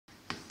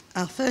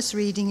Our first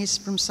reading is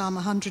from Psalm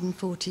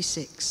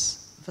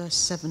 146, verse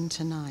 7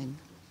 to 9.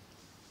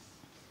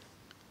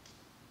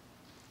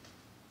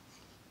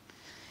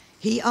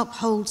 He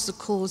upholds the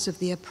cause of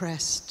the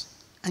oppressed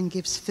and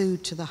gives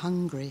food to the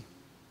hungry.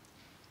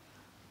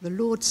 The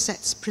Lord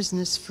sets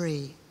prisoners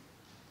free.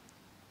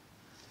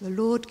 The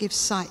Lord gives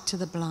sight to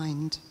the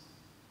blind.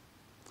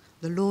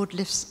 The Lord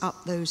lifts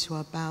up those who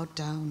are bowed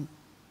down.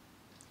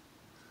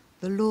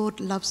 The Lord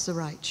loves the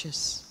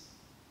righteous.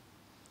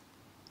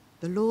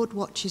 The Lord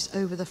watches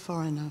over the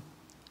foreigner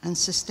and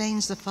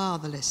sustains the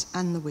fatherless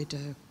and the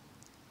widow,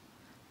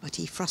 but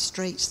he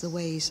frustrates the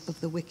ways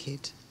of the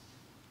wicked.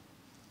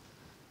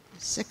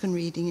 The second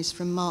reading is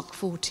from Mark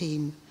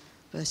 14,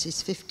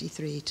 verses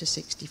 53 to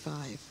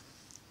 65.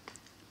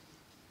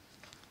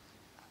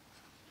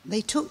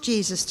 They took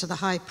Jesus to the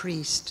high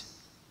priest,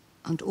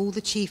 and all the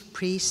chief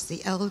priests,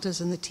 the elders,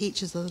 and the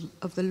teachers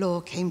of the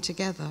law came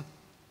together.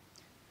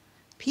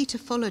 Peter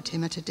followed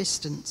him at a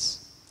distance,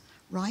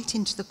 right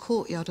into the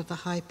courtyard of the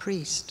high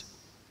priest.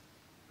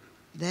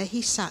 There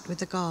he sat with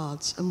the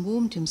guards and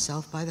warmed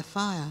himself by the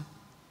fire.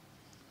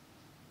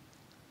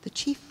 The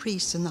chief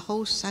priests and the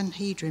whole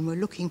Sanhedrin were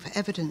looking for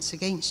evidence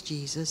against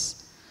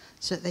Jesus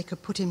so that they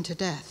could put him to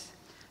death,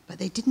 but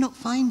they did not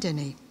find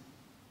any.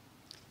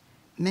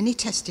 Many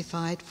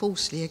testified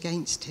falsely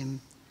against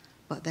him,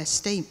 but their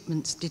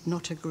statements did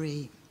not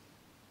agree.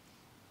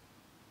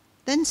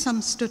 Then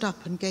some stood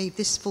up and gave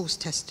this false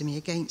testimony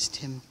against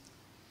him.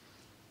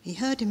 We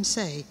heard him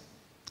say,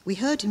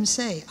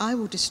 I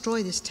will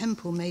destroy this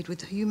temple made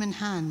with human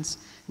hands,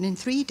 and in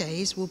 3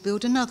 days will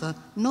build another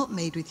not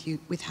made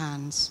with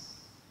hands.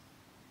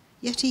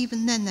 Yet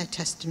even then their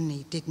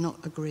testimony did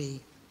not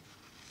agree.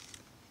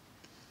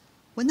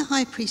 When the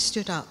high priest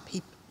stood up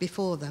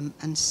before them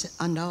and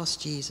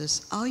asked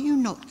Jesus, "Are you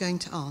not going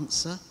to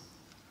answer?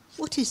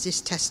 What is this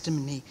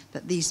testimony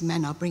that these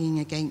men are bringing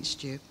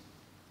against you?"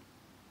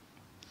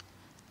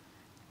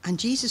 And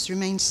Jesus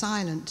remained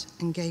silent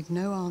and gave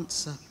no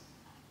answer.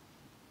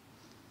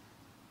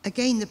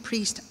 Again the high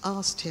priest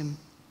asked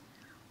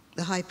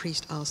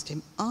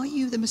him, "Are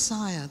you the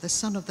Messiah, the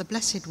Son of the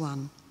Blessed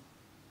One?"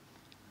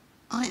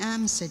 "I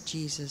am," said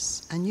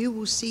Jesus, "and you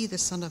will see the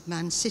Son of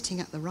Man sitting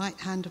at the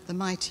right hand of the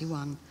Mighty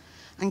One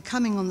and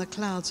coming on the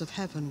clouds of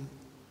heaven."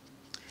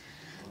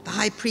 The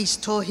high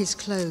priest tore his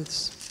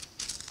clothes.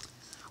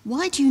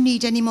 "Why do you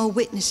need any more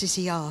witnesses?"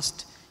 he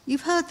asked.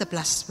 "You've heard the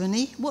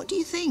blasphemy. What do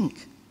you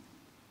think?"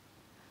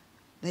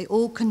 They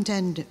all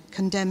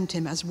condemned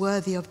him as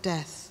worthy of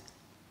death.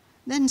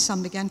 Then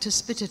some began to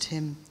spit at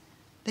him.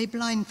 They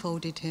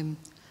blindfolded him,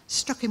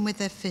 struck him with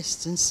their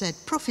fists and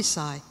said,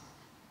 "Prophesy."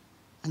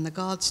 And the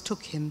guards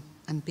took him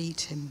and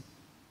beat him.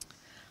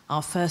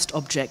 Our first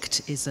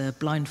object is a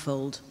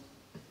blindfold.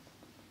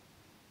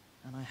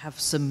 And I have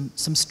some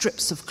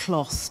strips of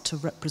cloth to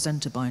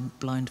represent a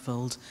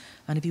blindfold.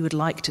 And if you would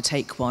like to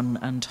take one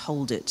and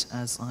hold it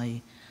as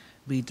I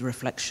read the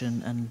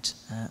reflection and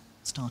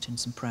start in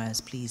some prayers,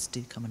 please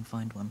do come and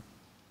find one.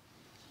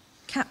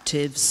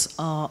 Captives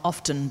are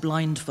often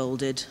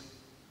blindfolded,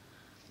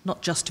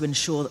 not just to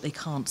ensure that they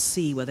can't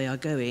see where they are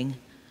going,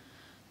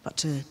 but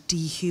to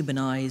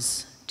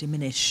dehumanize,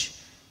 diminish,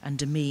 and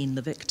demean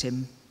the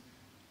victim.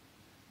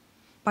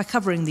 By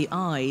covering the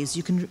eyes,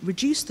 you can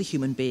reduce the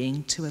human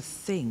being to a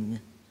thing.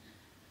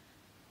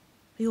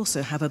 They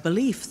also have a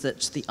belief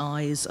that the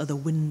eyes are the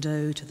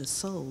window to the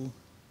soul.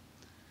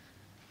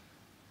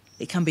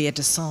 It can be a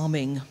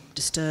disarming,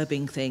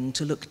 disturbing thing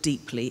to look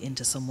deeply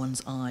into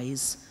someone's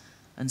eyes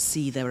and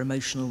see their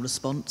emotional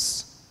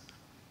response.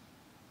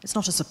 It's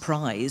not a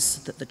surprise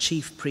that the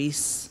chief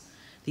priests,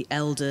 the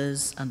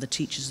elders, and the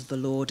teachers of the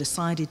law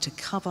decided to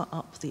cover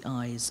up the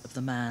eyes of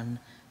the man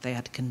they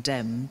had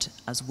condemned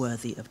as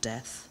worthy of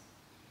death.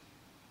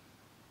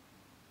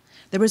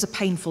 There is a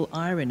painful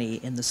irony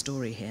in the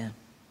story here.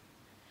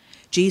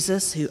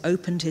 Jesus, who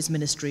opened his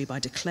ministry by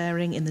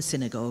declaring in the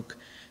synagogue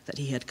that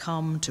he had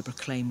come to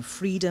proclaim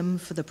freedom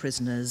for the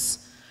prisoners,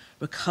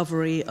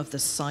 recovery of the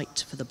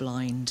sight for the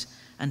blind,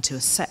 and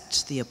to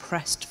set the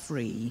oppressed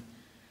free,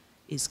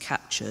 is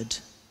captured,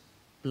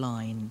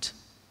 blind,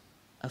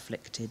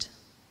 afflicted.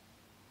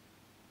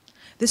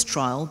 This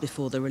trial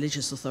before the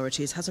religious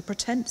authorities has a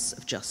pretense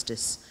of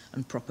justice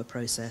and proper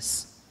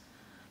process,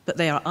 but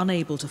they are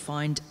unable to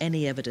find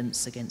any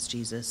evidence against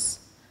Jesus,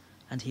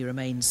 and he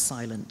remains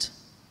silent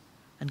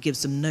and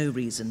gives them no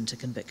reason to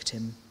convict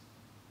him.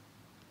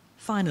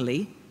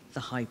 Finally, the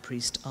high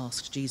priest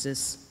asked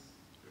Jesus,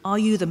 "Are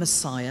you the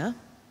Messiah,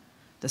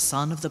 the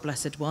Son of the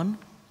Blessed One?"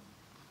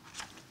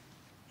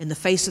 In the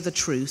face of the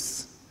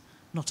truth,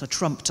 not a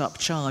trumped-up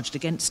charge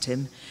against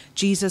him,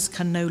 Jesus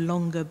can no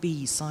longer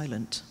be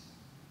silent.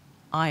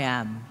 "I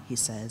am," he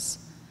says,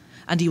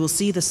 "and you will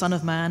see the Son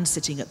of Man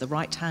sitting at the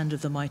right hand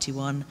of the Mighty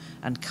One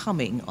and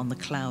coming on the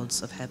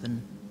clouds of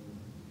heaven."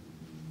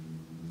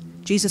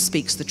 Jesus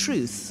speaks the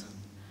truth,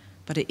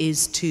 but it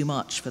is too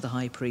much for the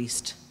high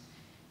priest.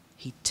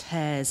 He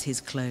tears his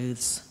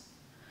clothes.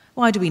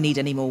 "Why do we need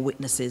any more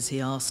witnesses?"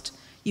 he asked.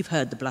 "You've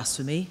heard the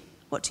blasphemy.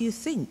 What do you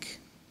think?"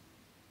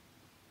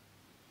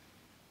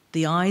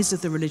 The eyes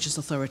of the religious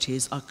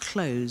authorities are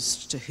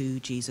closed to who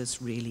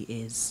Jesus really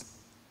is.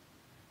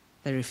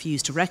 They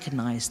refuse to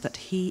recognize that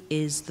he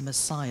is the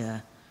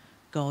Messiah,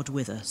 God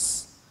with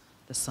us,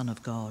 the Son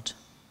of God.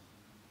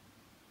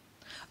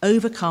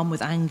 Overcome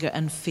with anger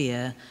and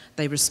fear,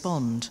 they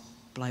respond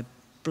by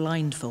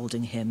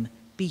blindfolding him,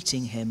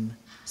 beating him,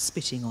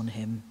 spitting on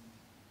him.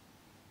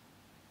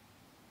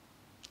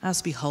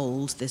 As we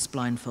hold this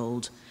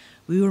blindfold,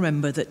 we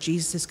remember that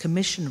Jesus'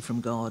 commission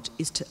from God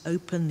is to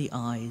open the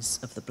eyes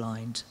of the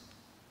blind.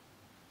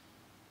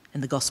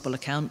 In the gospel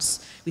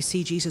accounts, we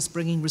see Jesus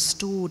bringing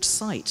restored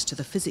sight to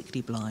the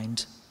physically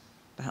blind.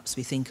 Perhaps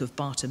we think of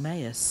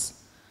Bartimaeus.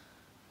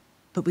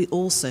 But we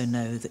also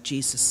know that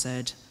Jesus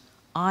said,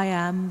 "I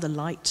am the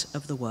light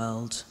of the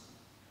world.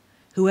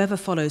 Whoever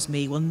follows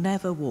me will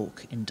never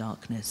walk in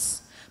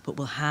darkness, but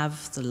will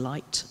have the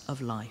light of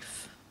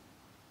life."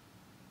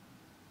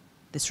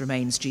 This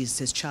remains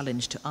Jesus'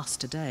 challenge to us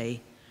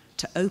today,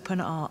 to open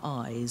our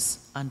eyes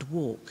and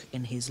walk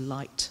in his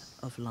light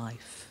of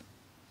life.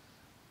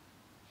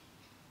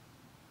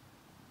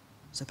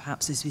 So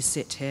perhaps as we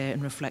sit here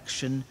in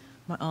reflection,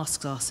 we might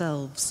ask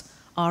ourselves,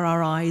 are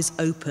our eyes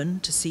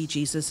open to see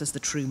Jesus as the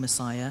true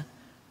Messiah,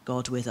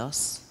 God with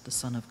us, the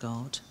Son of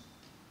God?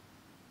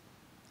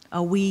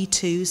 Are we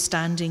too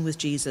standing with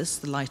Jesus,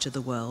 the light of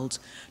the world,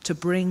 to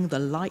bring the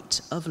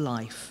light of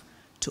life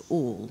to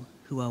all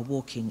who are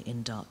walking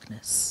in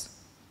darkness?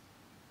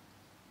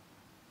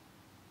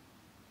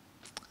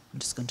 I'm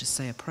just going to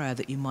say a prayer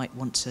that you might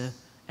want to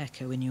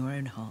echo in your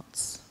own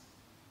hearts.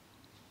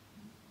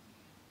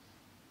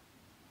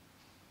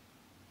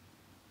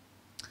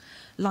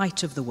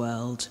 Light of the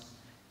world,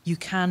 you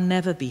can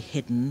never be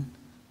hidden,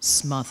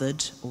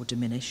 smothered, or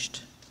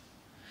diminished.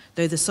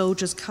 Though the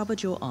soldiers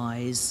covered your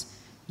eyes,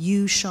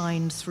 you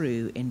shine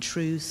through in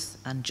truth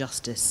and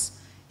justice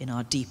in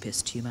our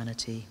deepest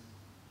humanity.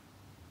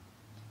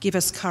 Give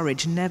us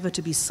courage never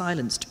to be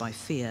silenced by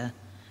fear,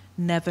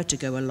 never to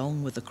go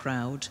along with the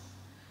crowd,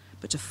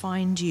 but to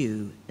find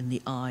you in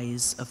the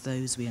eyes of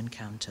those we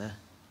encounter.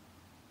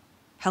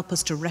 Help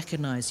us to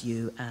recognize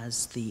you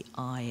as the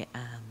I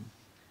am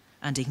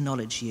and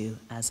acknowledge you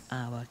as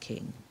our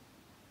King.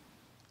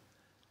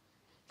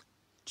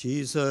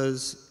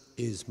 Jesus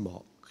is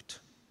mocked.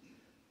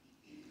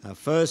 Our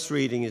first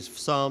reading is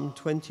Psalm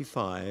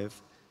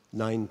 25,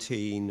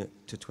 19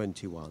 to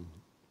 21.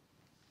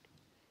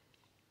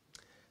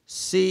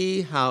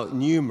 See how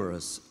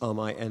numerous are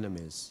my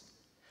enemies,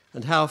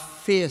 and how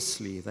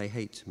fiercely they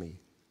hate me.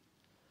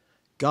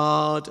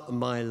 Guard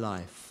my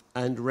life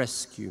and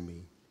rescue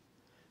me.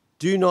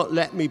 Do not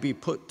let me be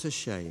put to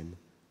shame,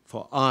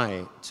 for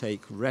I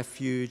take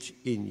refuge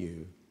in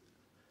you.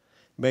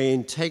 May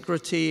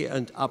integrity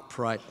and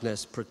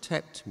uprightness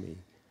protect me,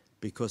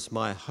 because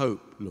my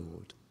hope,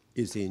 Lord,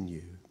 is in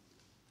you.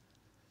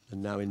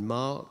 And now in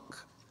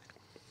Mark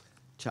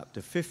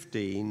chapter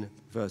 15,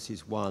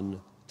 verses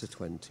 1 to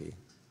 20.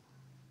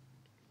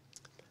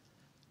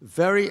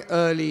 Very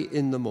early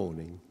in the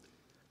morning,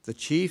 the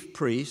chief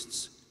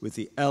priests, with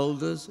the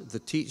elders, the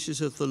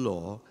teachers of the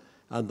law,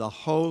 and the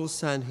whole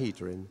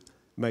Sanhedrin,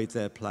 made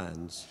their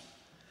plans.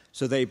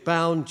 So they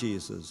bound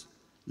Jesus,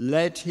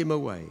 led him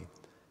away,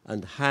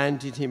 and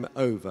handed him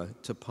over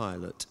to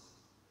Pilate.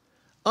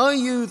 "Are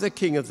you the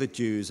king of the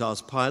Jews?"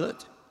 asked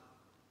Pilate.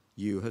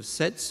 "You have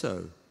said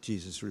so,"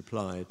 Jesus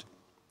replied.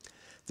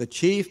 The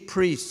chief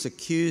priests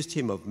accused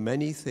him of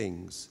many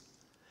things.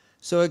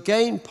 So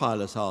again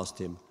Pilate asked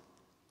him,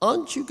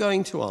 "Aren't you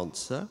going to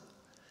answer?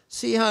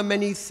 See how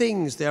many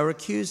things they are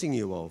accusing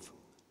you of."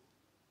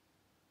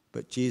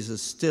 But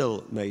Jesus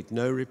still made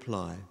no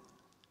reply,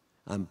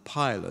 and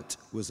Pilate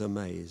was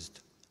amazed.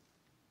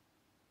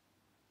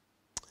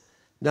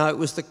 Now it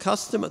was the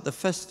custom at the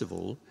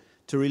festival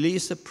to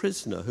release a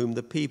prisoner whom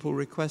the people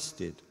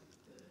requested.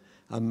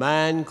 A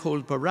man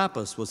called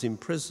Barabbas was in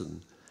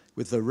prison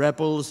with the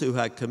rebels who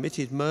had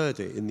committed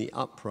murder in the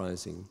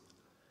uprising.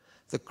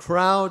 The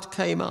crowd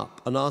came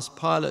up and asked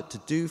Pilate to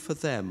do for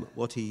them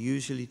what he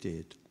usually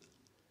did.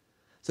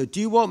 "So do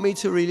you want me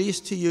to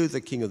release to you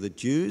the king of the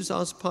Jews?"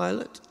 asked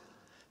Pilate,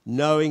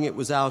 knowing it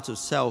was out of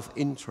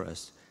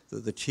self-interest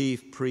that the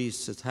chief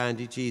priests had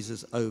handed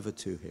Jesus over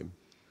to him.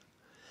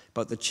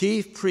 But the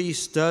chief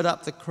priests stirred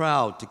up the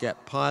crowd to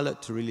get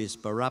Pilate to release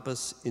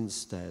Barabbas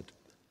instead.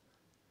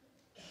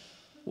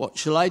 "What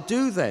shall I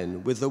do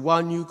then with the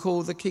one you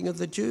call the king of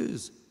the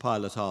Jews?"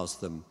 Pilate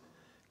asked them.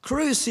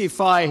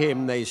 "Crucify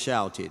him," they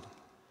shouted.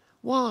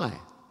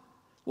 "Why?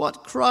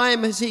 What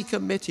crime has he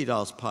committed?"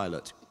 asked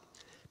Pilate.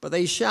 But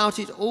they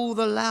shouted all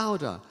the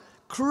louder,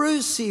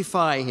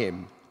 "Crucify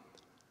him!"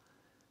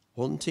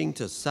 Wanting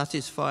to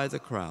satisfy the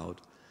crowd,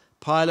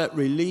 Pilate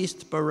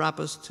released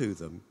Barabbas to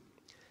them.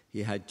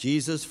 He had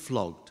Jesus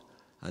flogged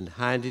and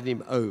handed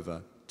him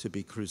over to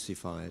be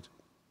crucified.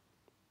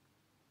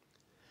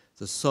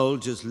 The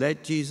soldiers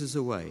led Jesus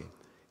away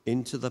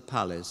into the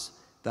palace,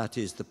 that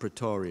is the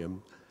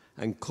praetorium,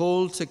 and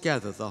called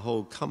together the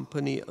whole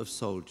company of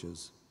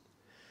soldiers.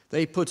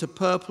 They put a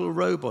purple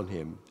robe on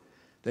him,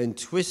 then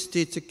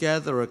twisted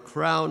together a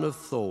crown of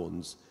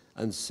thorns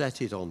and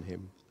set it on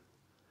him.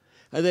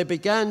 And they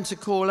began to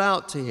call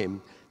out to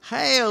him,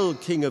 "Hail,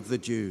 King of the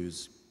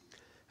Jews!"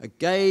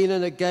 Again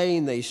and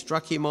again they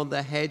struck him on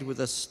the head with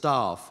a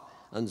staff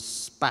and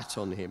spat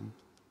on him.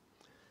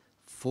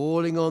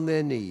 Falling on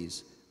their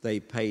knees, they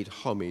paid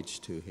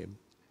homage to him.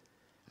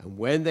 And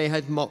when they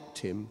had mocked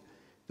him,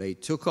 they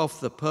took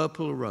off the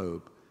purple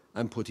robe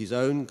and put his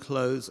own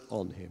clothes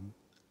on him.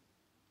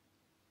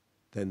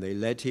 Then they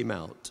led him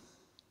out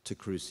to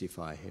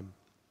crucify him.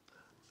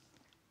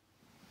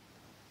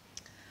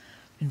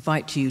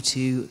 Invite you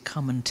to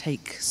come and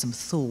take some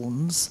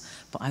thorns,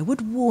 but I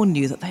would warn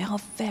you that they are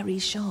very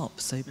sharp,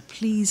 so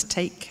please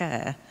take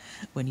care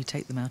when you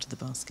take them out of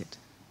the basket.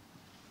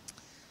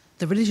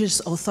 The religious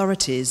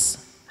authorities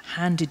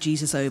handed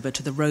Jesus over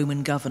to the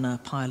Roman governor,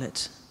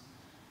 Pilate,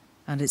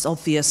 and it's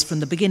obvious from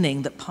the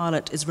beginning that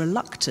Pilate is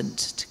reluctant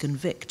to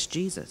convict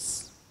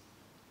Jesus.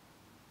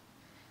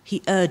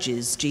 He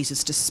urges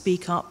Jesus to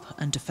speak up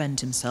and defend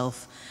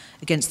himself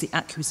against the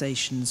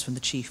accusations from the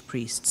chief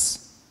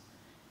priests.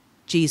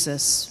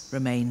 Jesus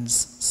remains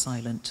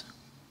silent.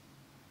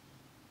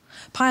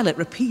 Pilate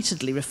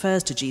repeatedly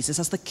refers to Jesus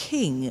as the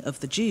King of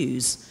the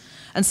Jews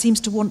and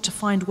seems to want to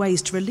find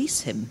ways to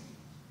release him.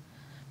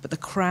 But the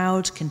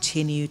crowd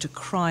continue to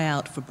cry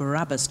out for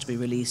Barabbas to be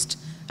released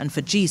and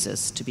for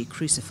Jesus to be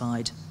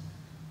crucified.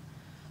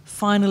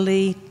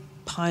 Finally,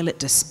 Pilate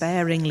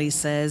despairingly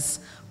says,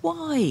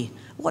 "Why?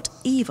 What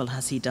evil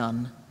has he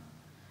done?"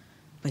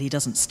 But he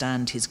doesn't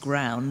stand his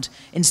ground.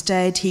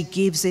 Instead, he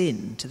gives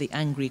in to the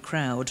angry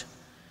crowd,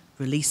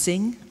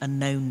 releasing a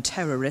known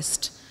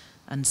terrorist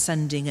and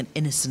sending an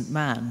innocent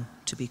man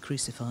to be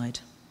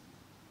crucified.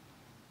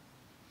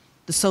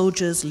 The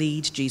soldiers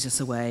lead Jesus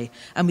away,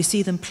 and we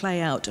see them play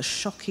out a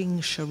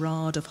shocking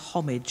charade of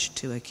homage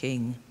to a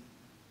king.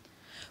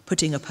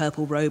 Putting a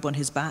purple robe on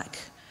his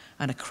back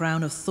and a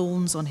crown of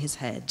thorns on his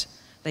head,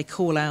 they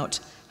call out,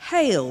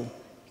 "Hail,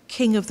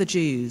 King of the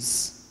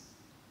Jews!"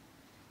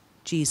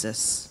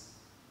 Jesus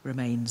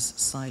remains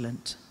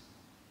silent.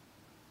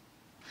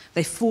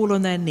 They fall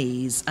on their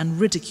knees and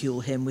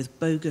ridicule him with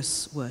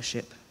bogus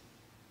worship.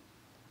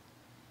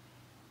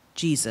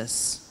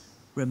 Jesus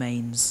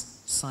remains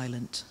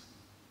silent.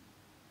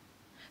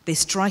 They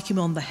strike him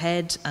on the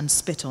head and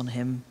spit on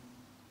him.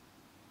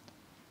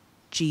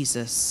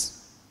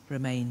 Jesus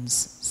remains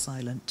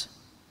silent.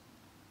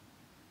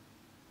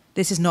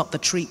 This is not the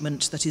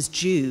treatment that is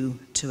due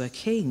to a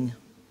king.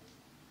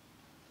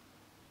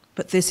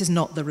 But this is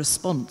not the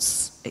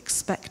response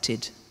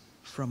expected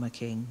from a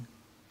king.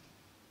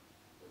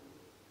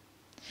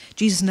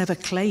 Jesus never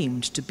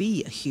claimed to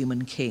be a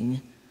human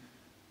king,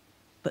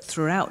 but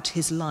throughout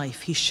his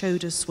life he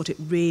showed us what it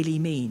really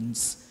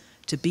means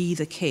to be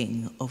the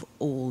king of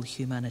all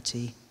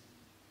humanity.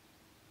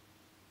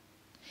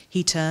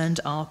 He turned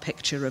our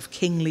picture of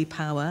kingly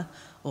power,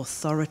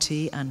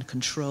 authority, and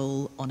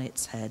control on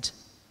its head.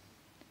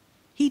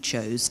 He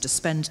chose to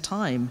spend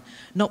time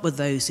not with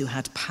those who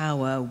had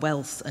power,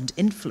 wealth, and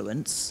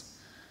influence,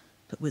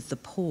 but with the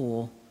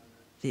poor,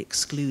 the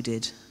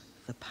excluded,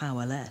 the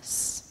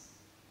powerless.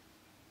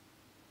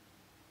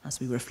 As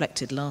we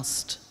reflected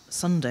last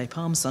Sunday,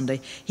 Palm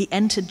Sunday, he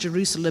entered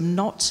Jerusalem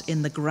not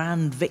in the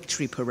grand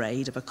victory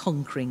parade of a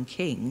conquering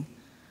king,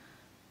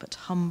 but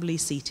humbly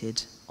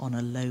seated on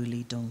a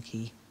lowly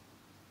donkey.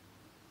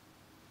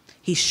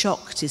 He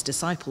shocked his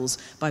disciples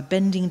by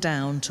bending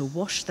down to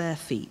wash their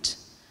feet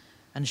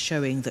and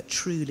showing that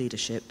true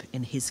leadership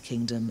in his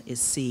kingdom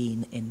is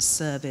seen in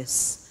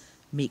service,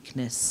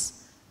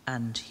 meekness,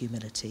 and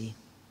humility.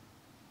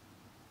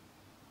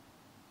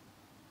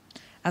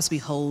 As we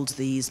hold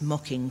these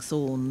mocking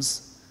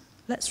thorns,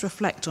 let's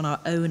reflect on our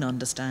own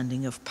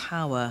understanding of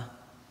power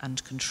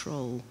and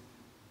control.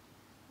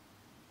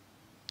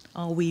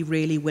 Are we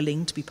really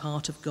willing to be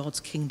part of God's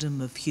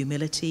kingdom of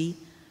humility,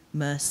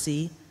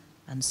 mercy,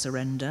 and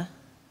surrender?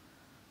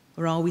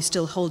 Or are we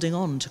still holding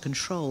on to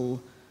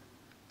control,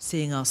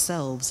 seeing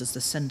ourselves as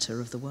the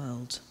center of the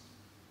world?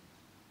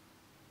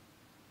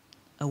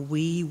 Are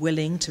we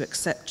willing to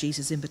accept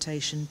Jesus'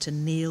 invitation to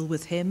kneel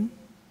with him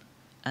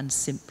and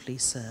simply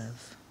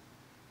serve?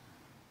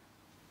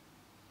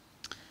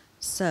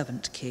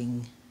 Servant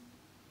King,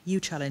 you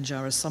challenge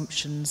our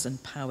assumptions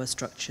and power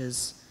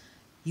structures.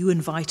 You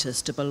invite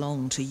us to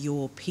belong to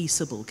your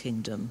peaceable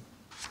kingdom,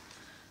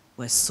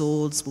 where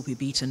swords will be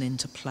beaten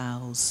into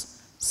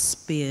ploughs,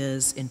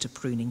 spears into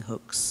pruning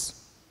hooks.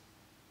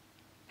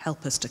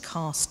 Help us to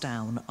cast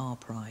down our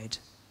pride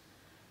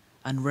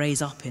and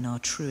raise us up in our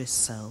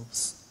truest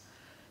selves,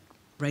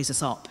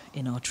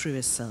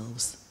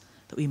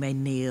 that we may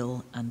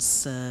kneel and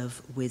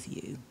serve with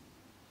you.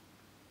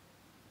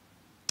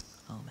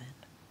 Amen.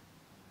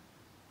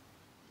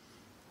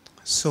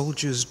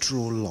 Soldiers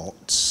draw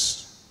lots.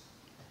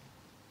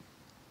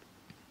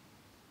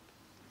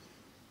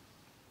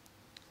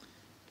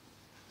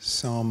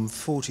 Psalm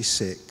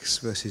 46,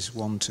 verses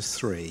 1 to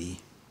 3.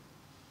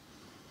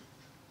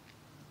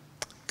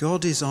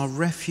 God is our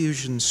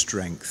refuge and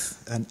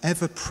strength, an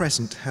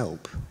ever-present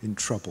help in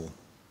trouble.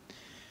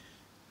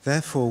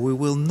 Therefore we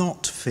will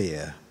not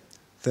fear,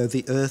 Though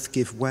the earth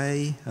give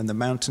way and the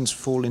mountains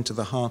fall into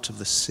the heart of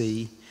the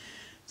sea,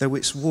 though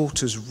its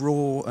waters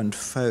roar and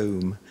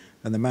foam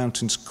and the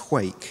mountains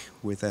quake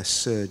with their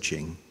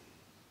surging.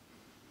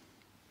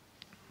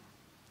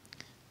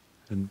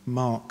 And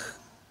Mark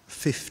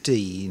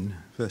 15,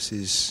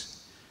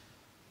 verses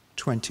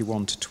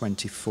 21 to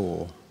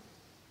 24.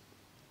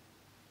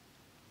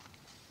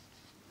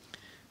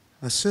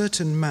 A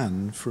certain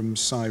man from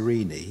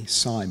Cyrene,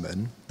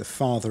 Simon, the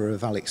father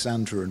of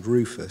Alexander and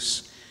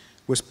Rufus,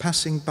 was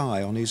passing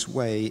by on his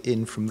way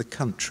in from the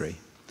country,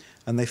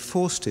 and they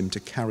forced him to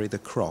carry the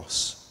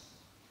cross.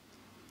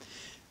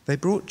 They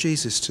brought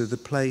Jesus to the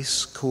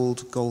place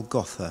called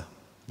Golgotha,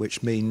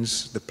 which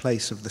means the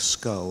place of the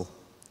skull.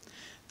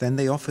 Then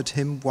they offered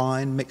him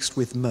wine mixed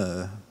with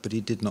myrrh, but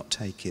he did not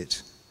take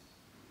it.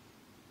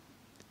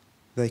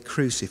 They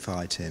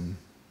crucified him.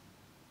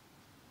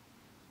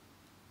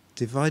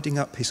 Dividing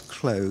up his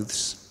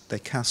clothes, they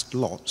cast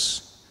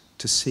lots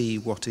to see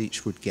what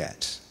each would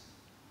get.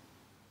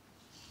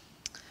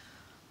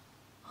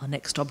 Our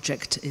next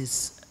object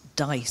is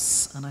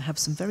dice, and I have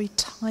some very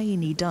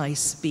tiny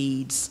dice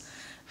beads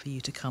for you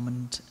to come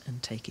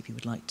and take if you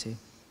would like to.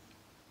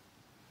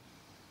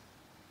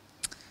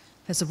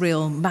 There's a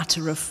real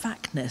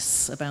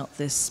matter-of-factness about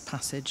this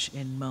passage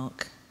in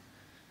Mark.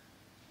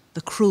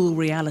 The cruel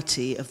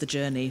reality of the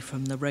journey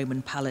from the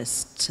Roman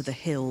palace to the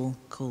hill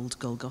called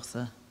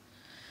Golgotha,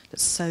 that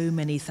so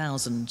many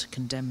thousand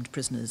condemned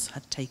prisoners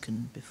had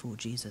taken before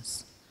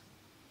Jesus.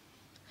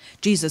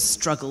 Jesus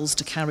struggles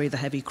to carry the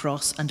heavy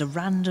cross, and a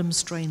random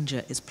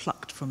stranger is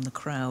plucked from the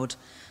crowd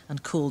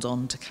and called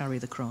on to carry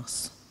the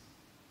cross.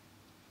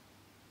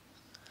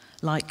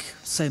 Like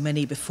so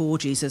many before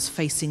Jesus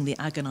facing the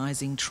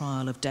agonizing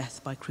trial of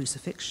death by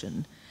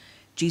crucifixion,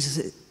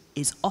 Jesus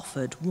is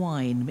offered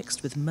wine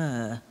mixed with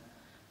myrrh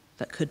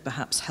that could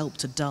perhaps help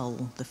to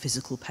dull the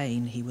physical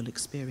pain he will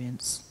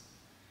experience.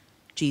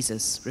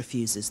 Jesus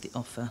refuses the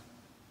offer.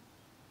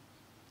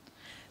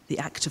 The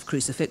act of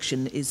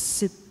crucifixion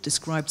is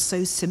described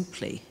so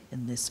simply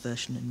in this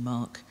version in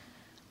Mark,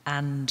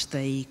 and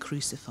they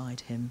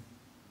crucified him.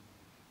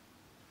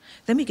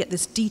 Then we get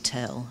this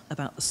detail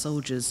about the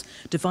soldiers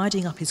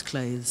dividing up his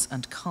clothes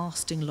and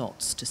casting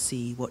lots to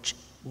see what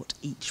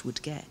each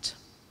would get.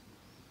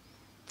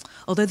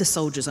 Although the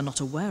soldiers are not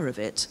aware of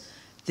it,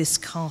 this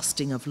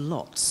casting of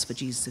lots for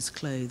Jesus'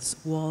 clothes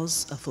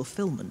was a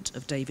fulfillment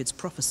of David's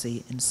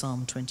prophecy in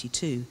Psalm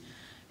 22.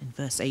 In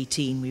verse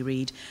 18 we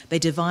read, "They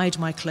divide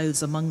my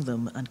clothes among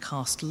them and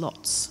cast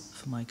lots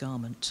for my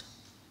garment."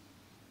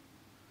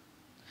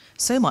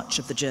 So much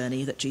of the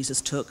journey that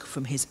Jesus took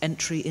from his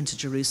entry into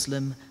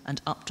Jerusalem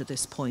and up to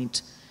this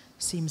point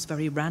seems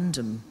very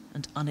random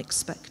and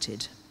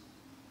unexpected.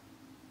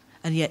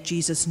 And yet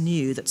Jesus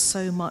knew that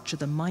so much of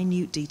the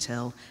minute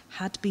detail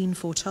had been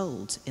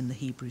foretold in the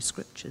Hebrew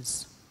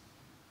Scriptures.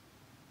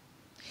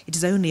 It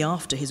is only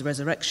after his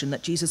resurrection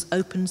that Jesus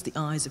opens the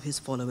eyes of his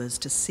followers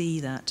to see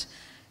that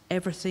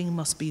everything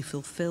must be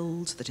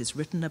fulfilled that is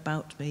written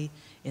about me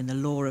in the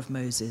law of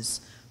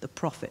Moses, the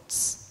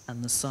prophets,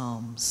 and the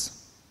Psalms.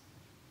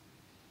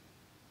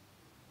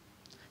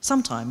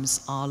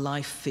 Sometimes our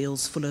life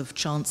feels full of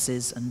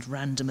chances and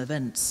random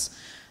events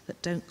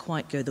that don't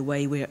quite go the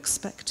way we're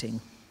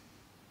expecting.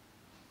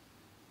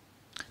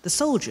 The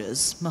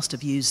soldiers must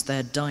have used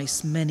their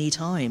dice many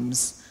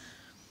times.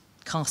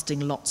 Casting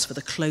lots for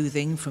the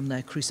clothing from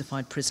their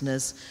crucified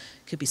prisoners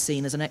could be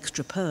seen as an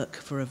extra perk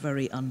for a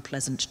very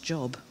unpleasant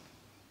job.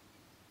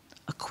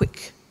 A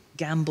quick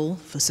gamble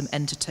for some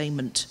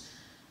entertainment,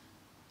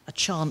 a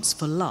chance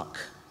for luck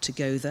to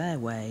go their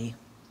way.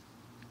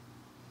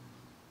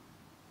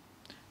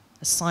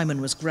 As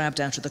Simon was grabbed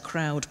out of the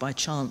crowd by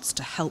chance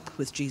to help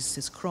with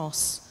Jesus'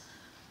 cross,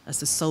 as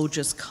the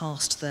soldiers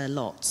cast their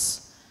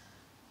lots,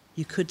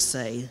 you could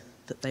say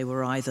that they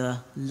were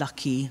either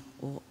lucky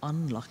or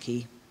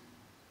unlucky.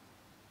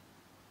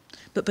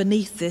 But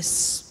beneath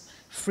this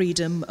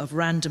freedom of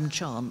random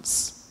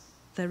chance,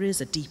 there is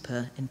a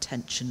deeper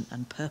intention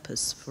and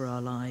purpose for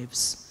our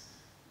lives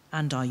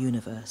and our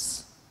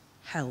universe,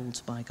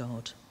 held by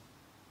God.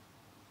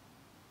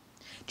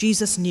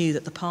 Jesus knew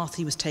that the path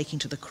he was taking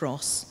to the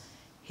cross,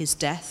 his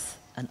death,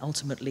 and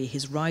ultimately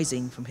his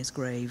rising from his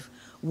grave,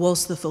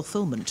 was the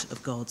fulfillment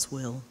of God's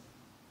will.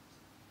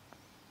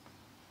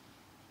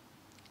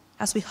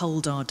 As we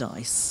hold our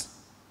dice,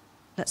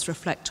 let's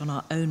reflect on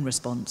our own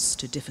response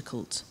to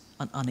difficult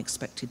and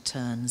unexpected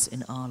turns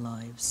in our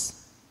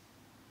lives.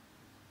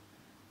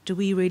 Do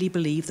we really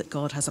believe that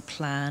God has a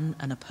plan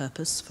and a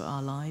purpose for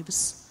our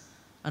lives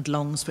and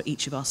longs for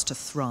each of us to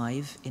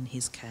thrive in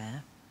his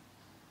care?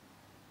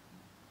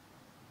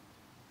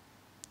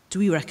 Do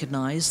we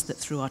recognize that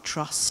through our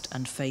trust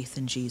and faith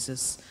in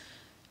Jesus,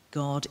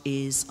 God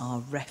is our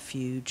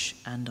refuge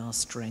and our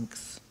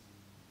strength,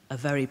 a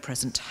very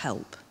present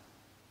help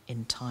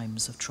in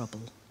times of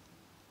trouble?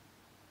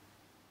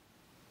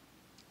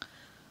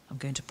 I'm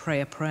going to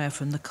pray a prayer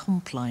from the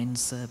Compline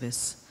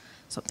service,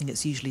 something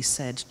that's usually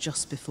said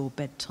just before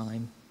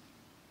bedtime.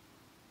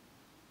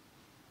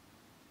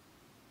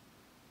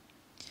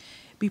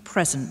 Be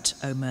present,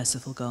 O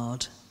merciful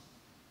God,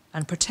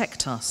 and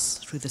protect us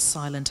through the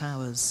silent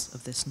hours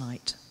of this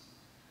night,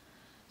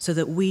 so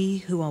that we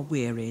who are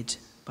wearied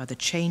by the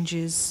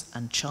changes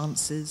and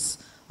chances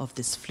of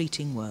this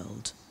fleeting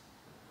world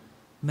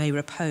may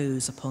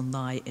repose upon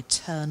thy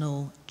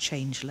eternal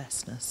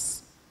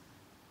changelessness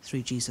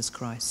through Jesus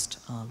Christ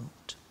our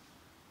Lord.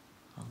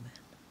 Amen.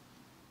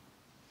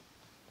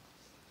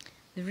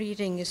 The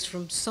reading is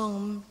from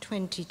Psalm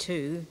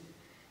 22,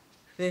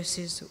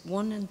 verses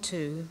 1 and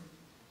 2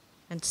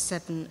 and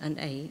 7 and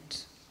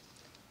 8,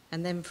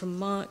 and then from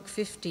Mark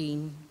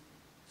 15,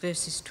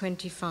 verses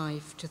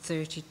 25 to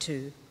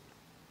 32.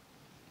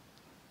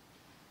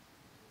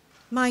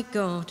 My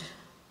God,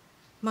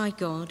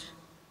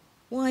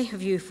 why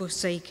have you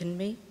forsaken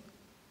me?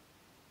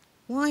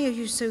 Why are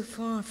you so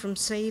far from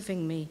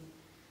saving me,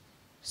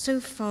 so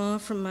far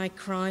from my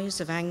cries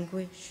of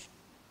anguish?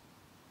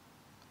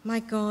 My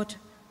God,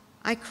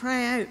 I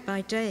cry out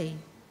by day,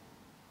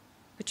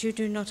 but you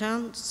do not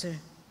answer,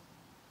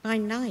 by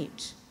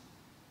night,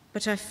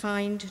 but I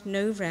find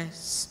no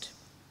rest.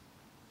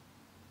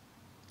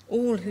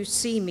 All who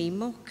see me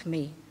mock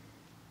me.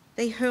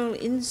 They hurl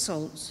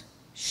insults,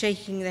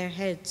 shaking their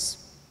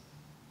heads.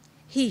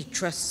 He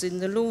trusts in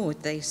the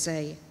Lord, they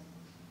say.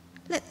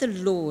 Let the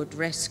Lord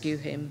rescue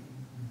him.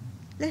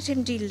 Let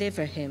him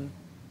deliver him,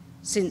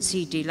 since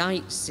he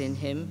delights in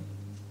him.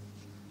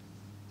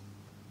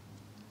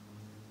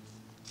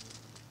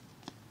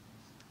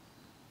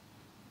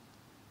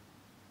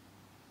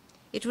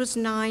 It was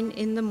 9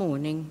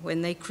 a.m.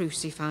 when they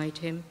crucified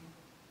him.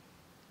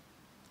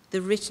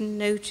 The written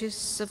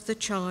notice of the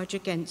charge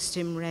against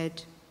him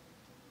read,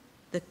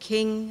 "The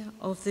King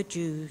of the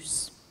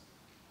Jews."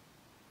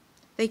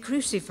 They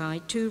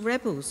crucified 2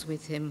 rebels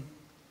with him,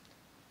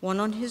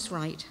 one on his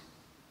right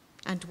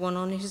and one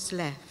on his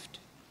left.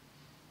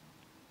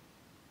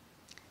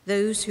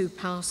 Those who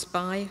passed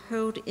by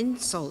hurled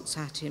insults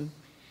at him,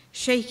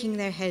 shaking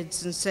their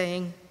heads and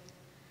saying,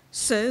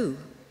 "So,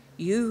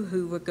 you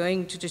who were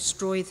going to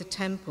destroy the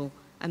temple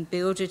and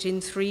build it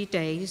in 3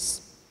 days,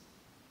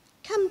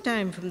 come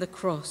down from the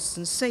cross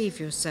and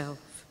save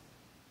yourself."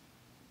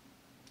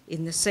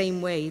 In the same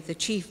way, the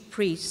chief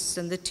priests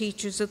and the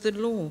teachers of the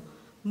law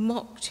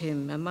mocked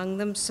him among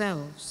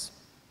themselves.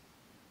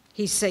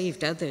 He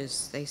saved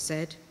others, they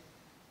said,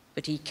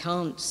 but he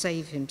can't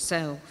save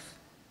himself.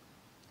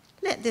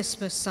 Let this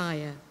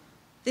Messiah,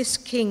 this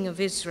King of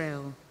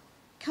Israel,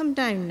 come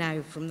down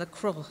now from the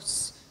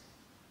cross,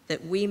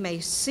 that we may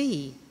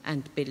see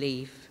and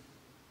believe.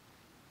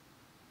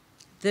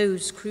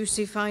 Those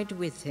crucified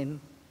with him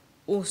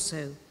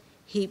also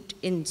heaped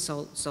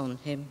insults on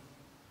him.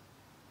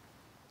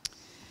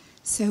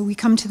 So we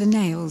come to the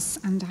nails,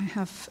 and I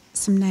have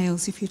some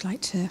nails if you'd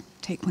like to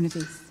take one of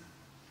these.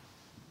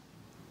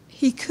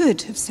 He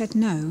could have said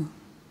no,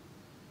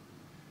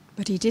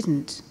 but he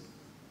didn't.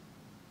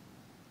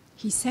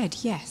 He said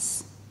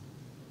yes,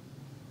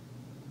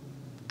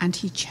 and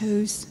he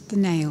chose the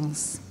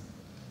nails.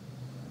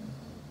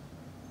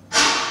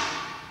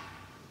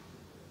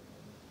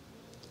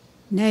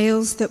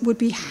 Nails that would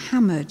be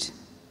hammered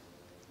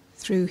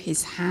through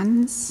his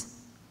hands,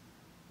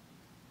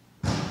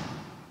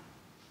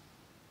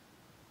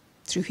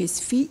 through his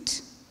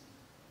feet,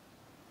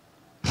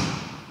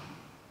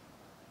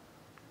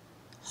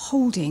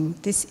 holding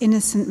this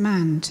innocent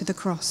man to the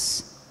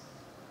cross.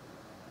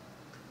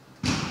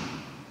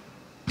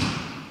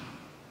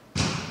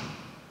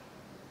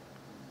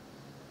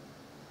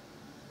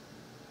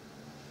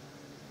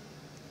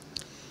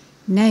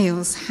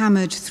 Nails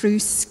hammered through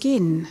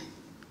skin,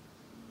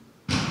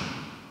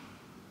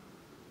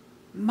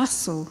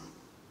 muscle,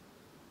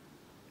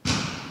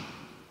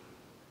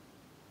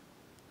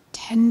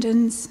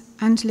 tendons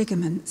and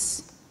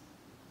ligaments.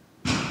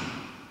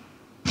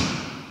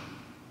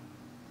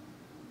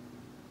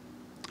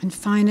 And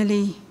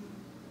finally,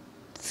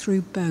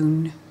 through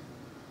bone.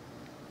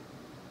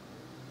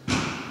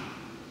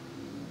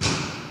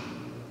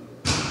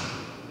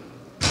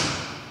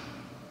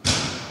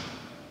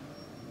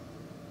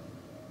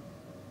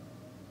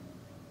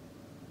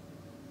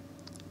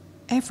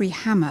 Every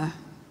hammer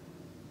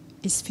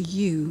is for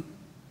you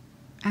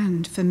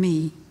and for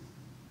me,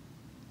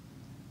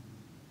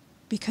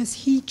 because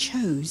he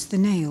chose the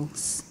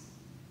nails.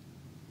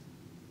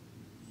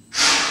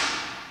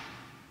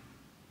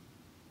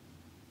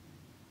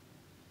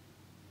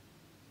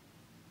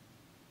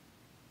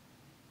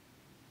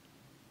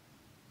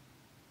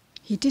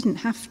 He didn't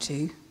have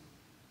to.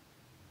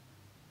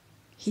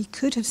 He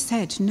could have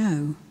said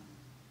no,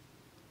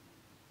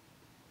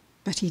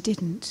 but he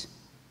didn't.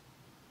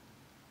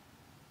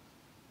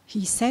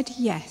 He said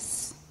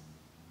yes,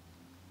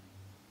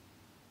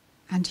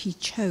 and he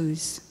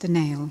chose the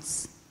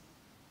nails.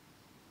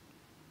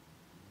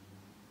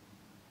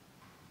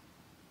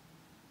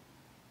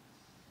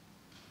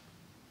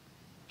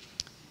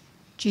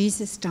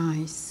 Jesus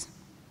dies.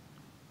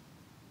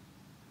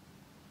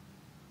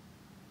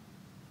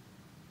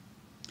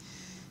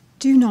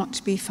 Do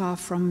not be far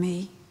from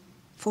me,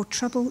 for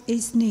trouble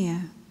is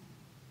near,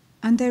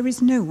 and there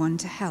is no one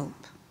to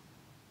help.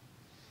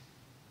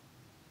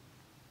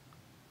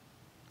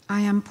 I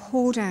am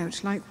poured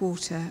out like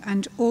water,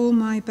 and all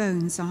my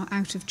bones are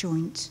out of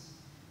joint.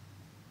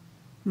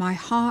 My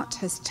heart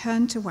has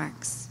turned to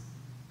wax.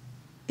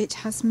 It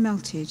has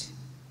melted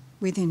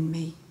within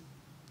me.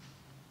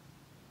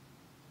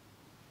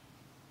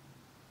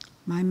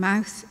 My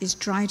mouth is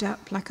dried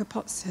up like a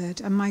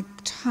potsherd, and my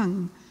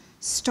tongue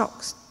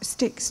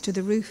sticks to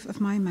the roof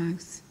of my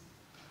mouth.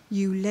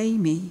 You lay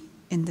me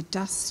in the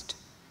dust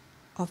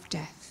of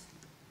death.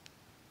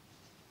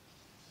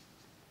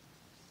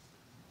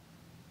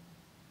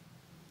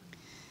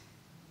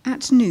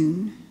 At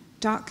noon,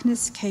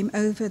 darkness came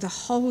over the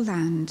whole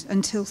land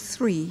until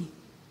 3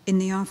 in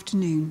the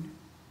afternoon.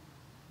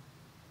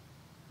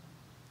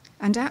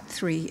 And at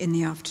 3 in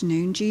the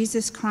afternoon,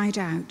 Jesus cried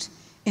out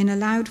in a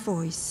loud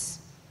voice,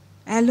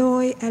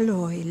 Eloi,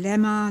 Eloi,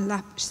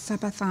 lema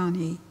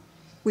sabachthani,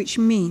 which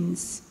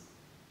means,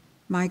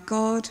 my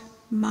God,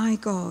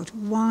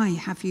 why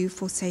have you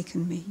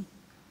forsaken me?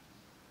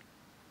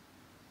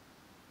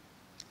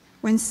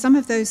 When some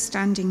of those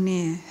standing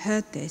near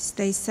heard this,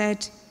 they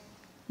said,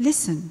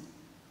 listen,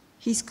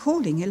 he's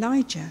calling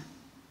Elijah.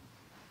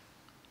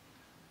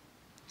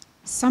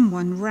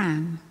 Someone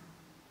ran,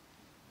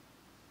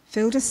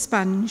 filled a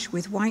sponge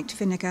with white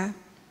vinegar,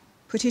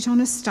 put it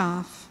on a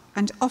staff,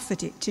 and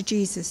offered it to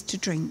Jesus to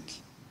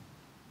drink.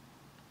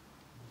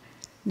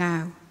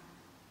 Now,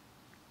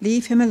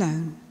 leave him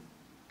alone.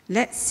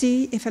 Let's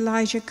see if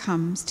Elijah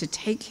comes to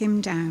take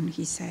him down,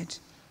 he said.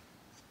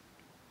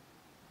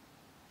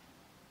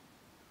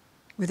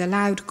 With a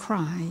loud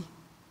cry,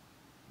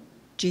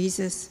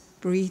 Jesus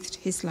breathed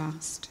his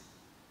last.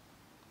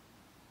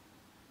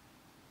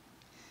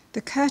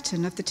 The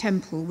curtain of the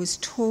temple was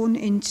torn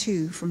in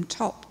two from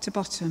top to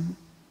bottom.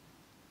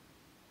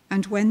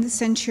 And when the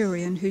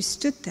centurion who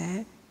stood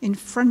there in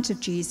front of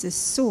Jesus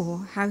saw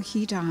how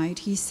he died,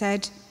 he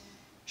said,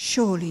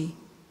 surely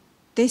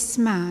this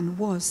man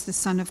was the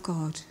Son of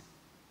God.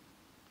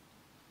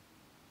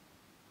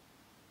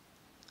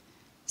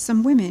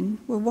 Some women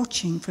were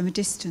watching from a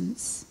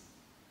distance.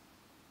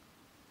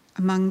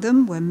 Among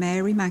them were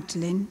Mary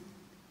Magdalene,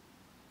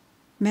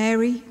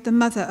 Mary, the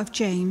mother of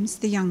James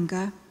the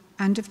younger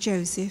and of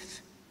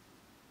Joseph,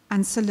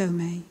 and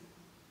Salome.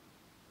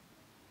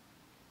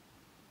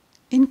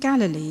 In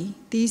Galilee,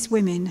 these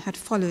women had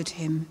followed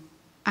him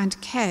and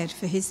cared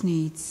for his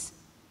needs.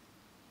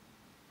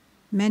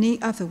 Many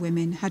other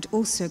women had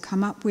also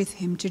come up with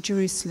him to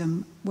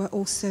Jerusalem, were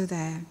also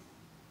there.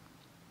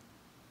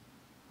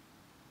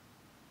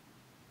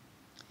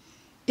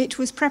 It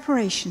was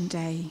preparation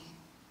day,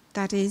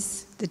 that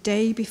is, the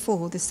day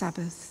before the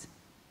Sabbath.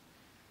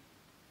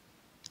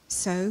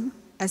 So,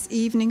 as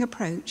evening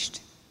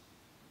approached,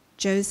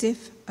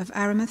 Joseph of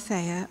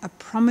Arimathea, a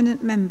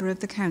prominent member of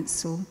the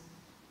council,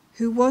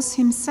 who was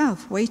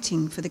himself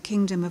waiting for the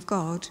kingdom of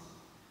God,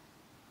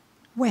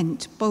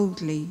 went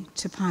boldly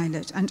to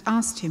Pilate and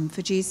asked him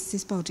for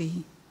Jesus'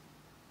 body.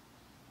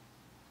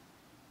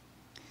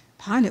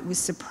 Pilate was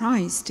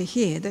surprised to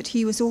hear that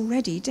he was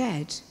already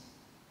dead.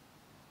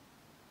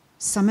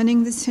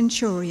 Summoning the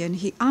centurion,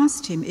 he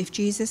asked him if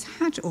Jesus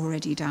had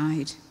already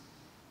died.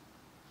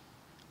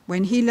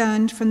 When he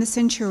learned from the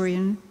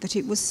centurion that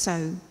it was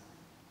so,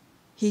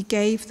 he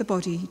gave the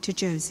body to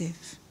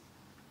Joseph.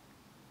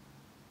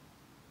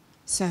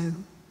 So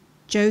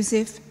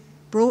Joseph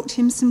brought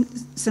him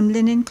some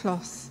linen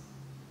cloth,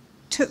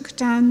 took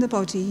down the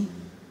body,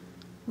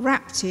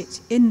 wrapped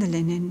it in the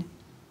linen,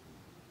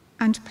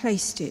 and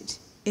placed it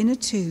in a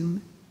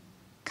tomb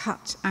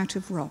cut out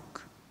of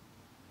rock.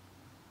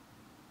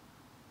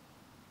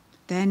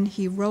 Then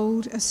he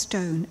rolled a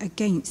stone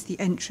against the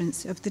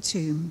entrance of the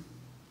tomb.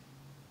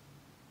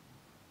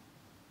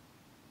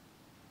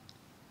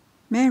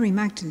 Mary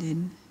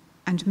Magdalene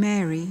and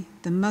Mary,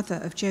 the mother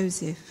of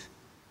Joseph,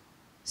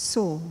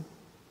 saw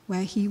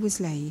where he was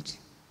laid.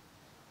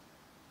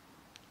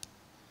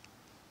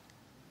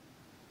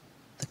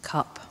 The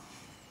cup.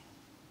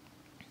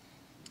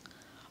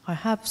 I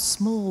have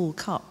small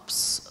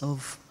cups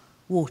of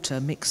water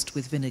mixed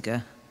with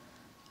vinegar,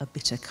 a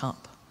bitter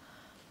cup.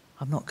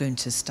 I'm not going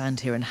to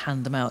stand here and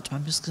hand them out.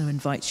 I'm just going to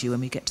invite you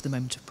when we get to the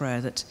moment of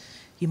prayer that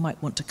you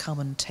might want to come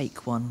and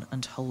take one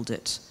and hold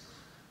it,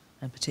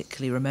 and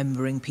particularly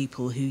remembering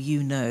people who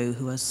you know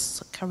who are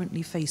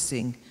currently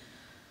facing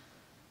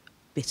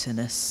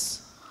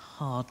bitterness,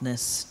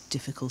 hardness,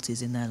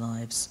 difficulties in their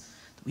lives,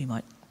 that we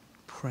might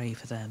pray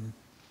for them.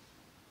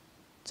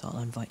 So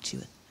I'll invite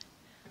you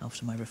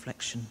after my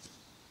reflection.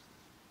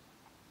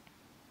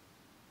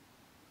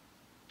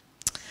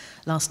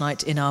 Last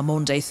night in our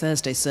Maundy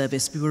Thursday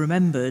service, we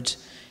remembered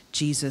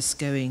Jesus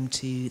going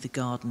to the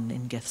garden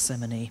in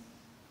Gethsemane,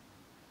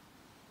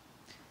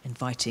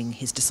 inviting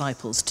his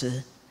disciples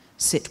to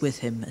sit with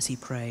him as he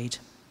prayed.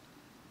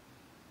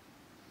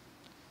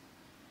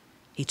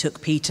 He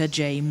took Peter,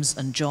 James,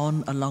 and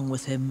John along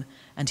with him,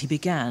 and he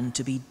began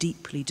to be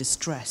deeply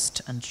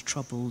distressed and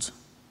troubled.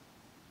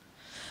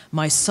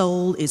 My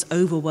soul is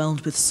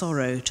overwhelmed with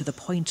sorrow to the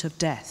point of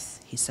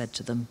death, he said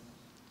to them.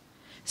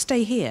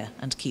 Stay here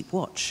and keep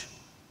watch.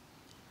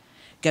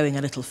 Going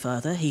a little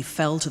further, he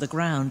fell to the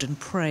ground and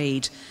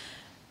prayed,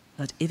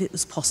 that if it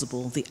was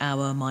possible, the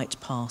hour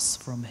might pass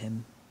from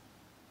him.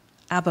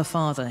 Abba,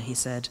 Father, he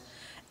said,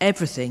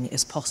 everything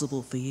is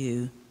possible for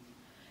you.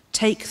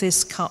 Take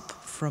this cup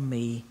from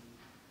me,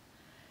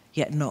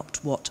 yet not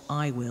what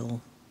I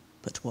will,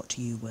 but what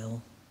you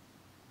will.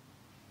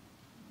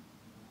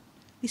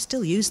 We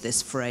still use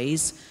this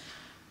phrase,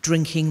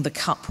 drinking the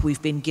cup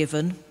we've been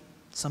given,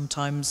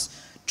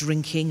 sometimes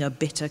drinking a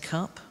bitter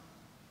cup.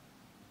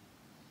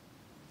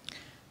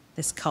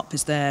 This cup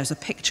is there as a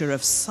picture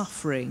of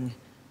suffering,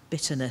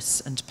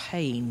 bitterness, and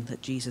pain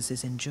that Jesus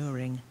is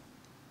enduring.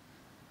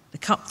 The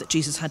cup that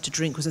Jesus had to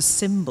drink was a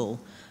symbol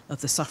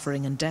of the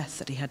suffering and death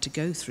that he had to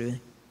go through.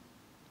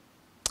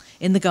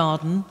 In the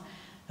Garden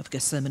of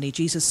Gethsemane,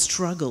 Jesus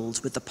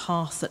struggled with the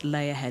path that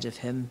lay ahead of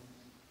him,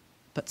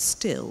 but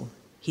still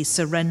he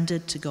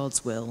surrendered to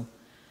God's will.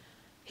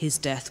 His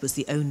death was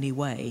the only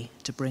way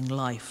to bring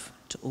life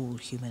to all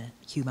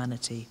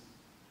humanity.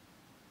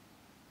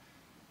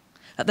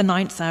 At the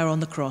 9th hour on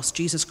the cross,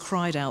 Jesus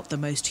cried out the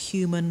most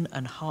human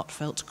and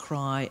heartfelt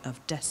cry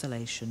of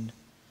desolation.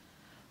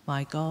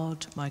 My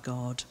God,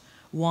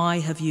 why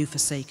have you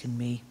forsaken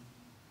me?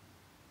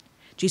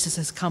 Jesus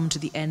has come to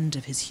the end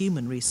of his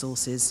human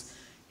resources.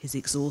 He's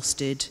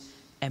exhausted,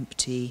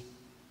 empty,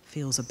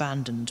 feels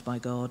abandoned by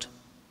God.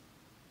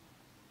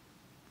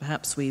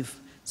 Perhaps we've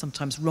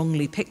sometimes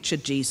wrongly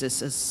pictured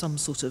Jesus as some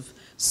sort of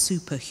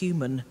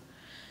superhuman,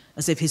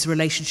 as if his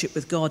relationship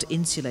with God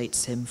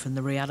insulates him from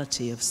the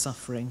reality of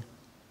suffering.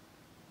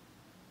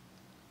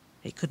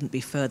 It couldn't be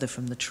further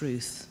from the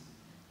truth.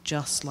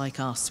 Just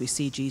like us, we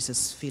see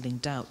Jesus feeling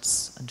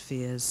doubts and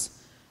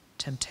fears,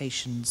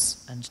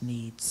 temptations and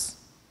needs.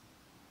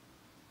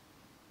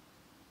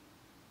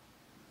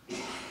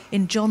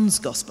 In John's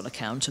gospel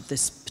account of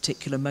this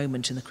particular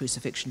moment in the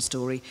crucifixion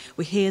story,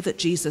 we hear that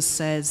Jesus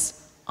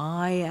says,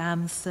 I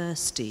am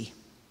thirsty.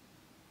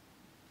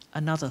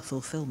 Another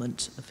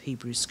fulfillment of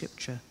Hebrew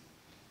scripture.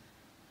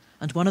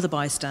 And one of the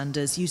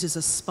bystanders uses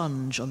a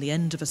sponge on the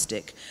end of a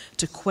stick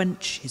to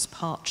quench his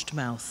parched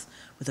mouth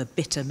with a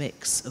bitter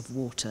mix of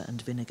water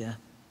and vinegar.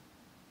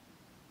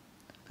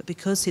 But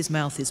because his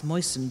mouth is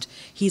moistened,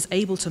 he is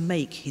able to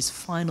make his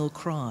final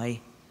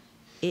cry,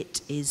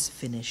 it is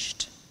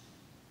finished.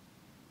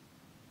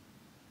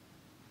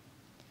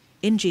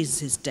 In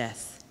Jesus'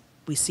 death,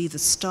 we see the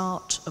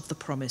start of the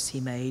promise he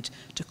made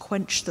to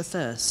quench the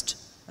thirst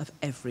of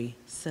every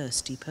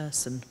thirsty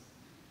person.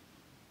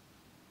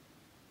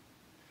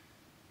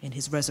 In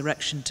his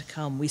resurrection to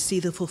come, we see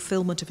the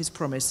fulfillment of his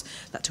promise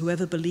that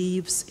whoever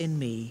believes in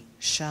me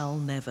shall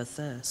never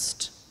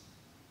thirst.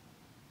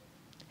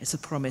 It's a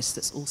promise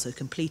that's also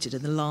completed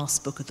in the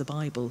last book of the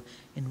Bible.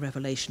 In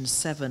Revelation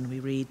 7, we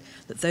read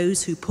that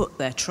those who put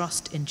their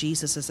trust in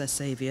Jesus as their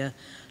Saviour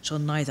shall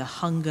neither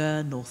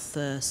hunger nor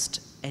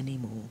thirst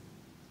anymore.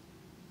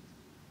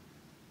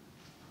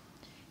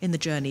 In the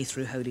journey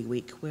through Holy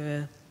Week,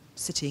 we're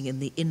sitting in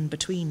the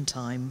in-between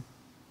time.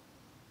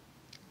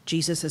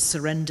 Jesus has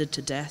surrendered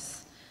to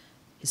death.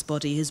 His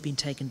body has been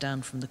taken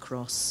down from the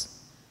cross.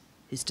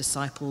 His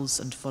disciples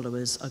and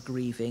followers are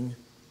grieving,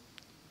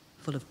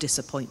 full of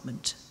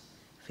disappointment,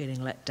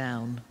 feeling let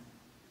down.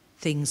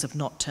 Things have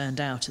not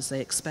turned out as they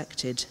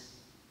expected.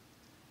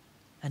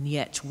 And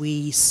yet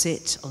we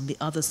sit on the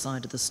other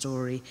side of the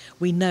story.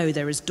 We know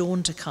there is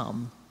dawn to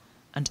come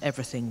and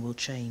everything will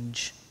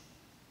change.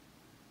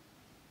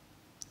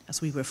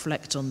 As we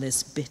reflect on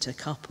this bitter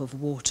cup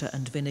of water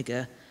and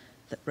vinegar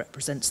that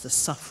represents the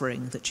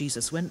suffering that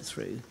Jesus went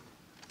through,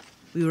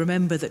 we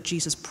remember that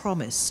Jesus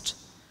promised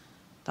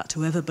that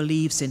whoever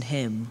believes in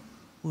him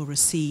will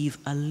receive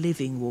a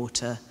living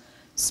water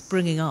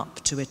springing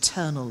up to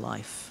eternal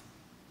life.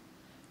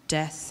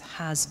 Death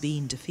has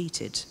been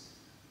defeated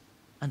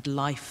and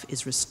life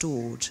is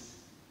restored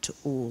to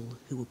all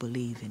who will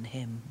believe in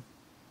him.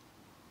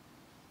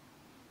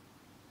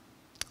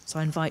 So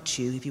I invite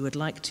you, if you would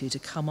like to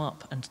come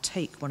up and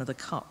take one of the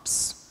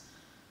cups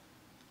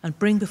and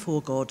bring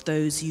before God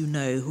those you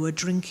know who are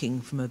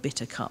drinking from a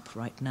bitter cup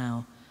right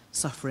now,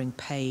 suffering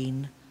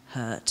pain,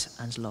 hurt,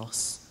 and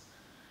loss,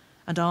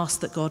 and ask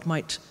that God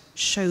might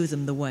show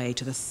them the way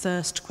to the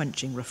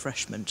thirst-quenching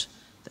refreshment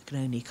that can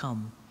only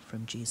come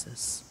from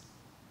Jesus.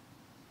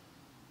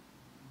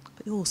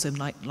 But you also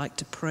might like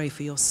to pray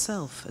for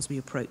yourself as we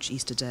approach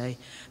Easter Day,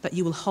 that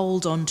you will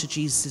hold on to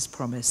Jesus'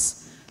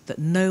 promise that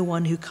no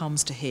one who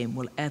comes to him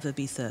will ever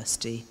be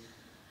thirsty,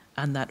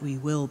 and that we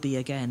will be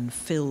again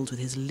filled with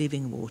his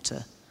living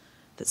water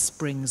that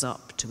springs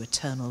up to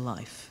eternal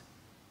life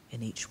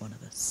in each one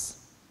of us.